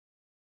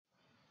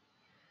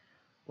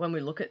when we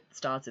look at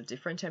stars of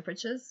different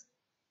temperatures,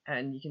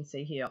 and you can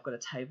see here I've got a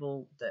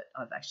table that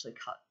I've actually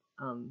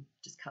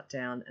just cut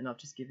down, and I've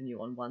just given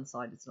you on one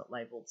side, it's not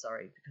labeled,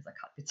 sorry, because I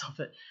cut bits of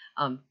it.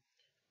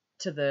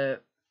 To the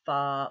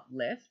far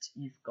left,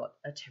 you've got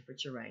a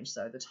temperature range.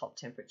 So the top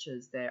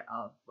temperatures there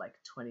are like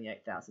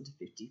 28,000 to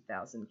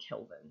 50,000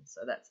 Kelvin.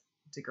 So that's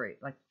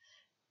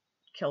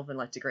Kelvin,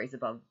 like degrees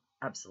above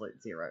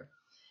absolute zero.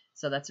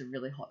 So that's a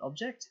really hot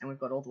object, and we've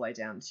got all the way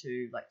down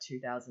to like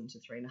 2,000 to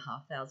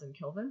 3,500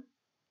 Kelvin.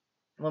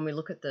 When we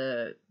look at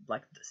the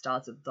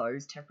stars of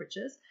those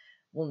temperatures,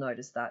 we'll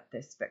notice that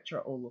their spectra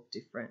all look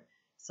different.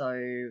 So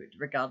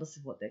regardless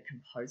of what they're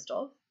composed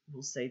of,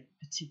 we'll see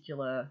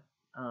particular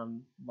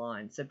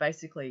lines. So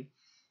basically,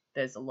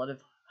 there's a lot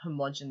of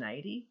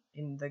homogeneity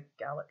in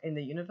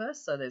the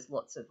universe. So there's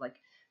lots of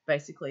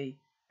basically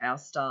our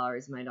star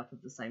is made up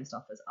of the same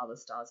stuff as other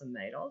stars are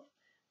made of.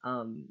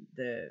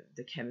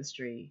 The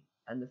chemistry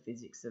and the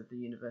physics of the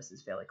universe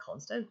is fairly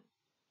constant.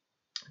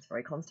 It's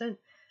very constant.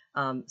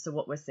 So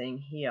what we're seeing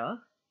here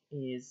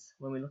is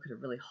when we look at a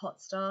really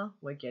hot star,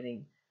 we're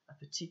getting a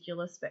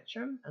particular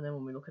spectrum, and then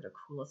when we look at a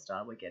cooler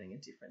star, we're getting a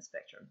different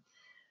spectrum.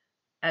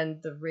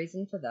 And the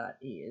reason for that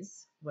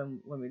is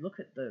when we look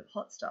at the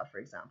hot star, for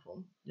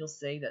example, you'll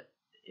see that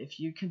if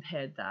you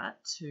compared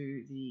that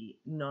to the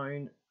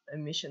known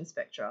emission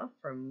spectra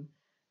from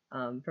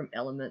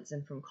elements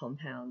and from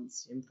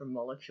compounds and from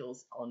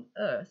molecules on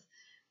Earth,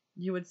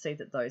 you would see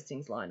that those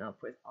things line up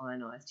with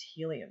ionized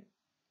helium.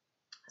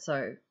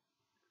 So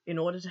in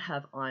order to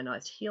have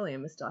ionized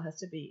helium, a star has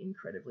to be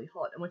incredibly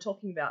hot. And we're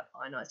talking about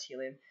ionized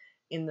helium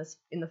in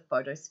the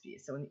photosphere,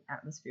 so in the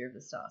atmosphere of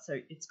the star. So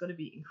it's got to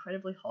be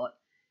incredibly hot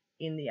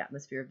in the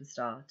atmosphere of the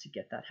star to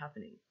get that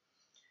happening.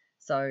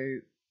 So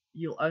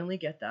you'll only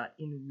get that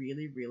in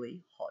really,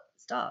 really hot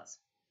stars.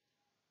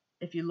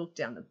 If you look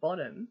down the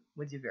bottom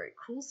with your very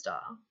cool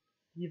star,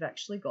 you've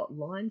actually got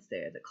lines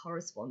there that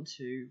correspond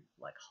to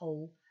like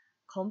whole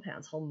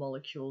compounds, whole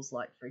molecules,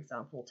 like for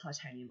example,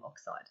 titanium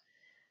oxide.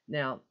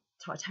 Now,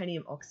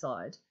 titanium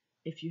oxide,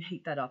 if you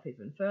heat that up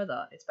even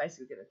further, it's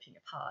basically going to ping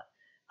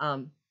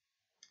apart.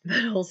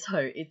 But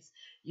also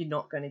you're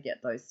not going to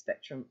get those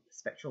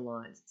spectral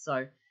lines.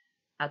 So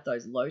at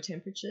those low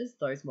temperatures,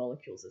 those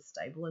molecules are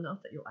stable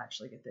enough that you'll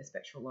actually get their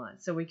spectral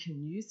lines. So we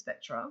can use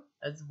spectra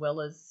as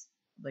well as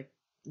like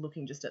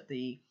looking just at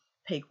the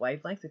peak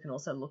wavelength. We can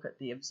also look at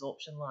the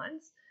absorption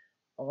lines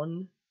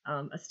on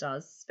a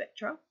star's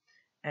spectra,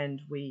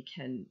 and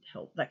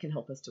that can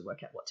help us to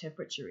work out what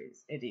temperature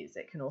it is.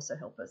 It can also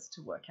help us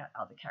to work out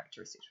other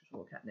characteristics, which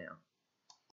we'll look at now.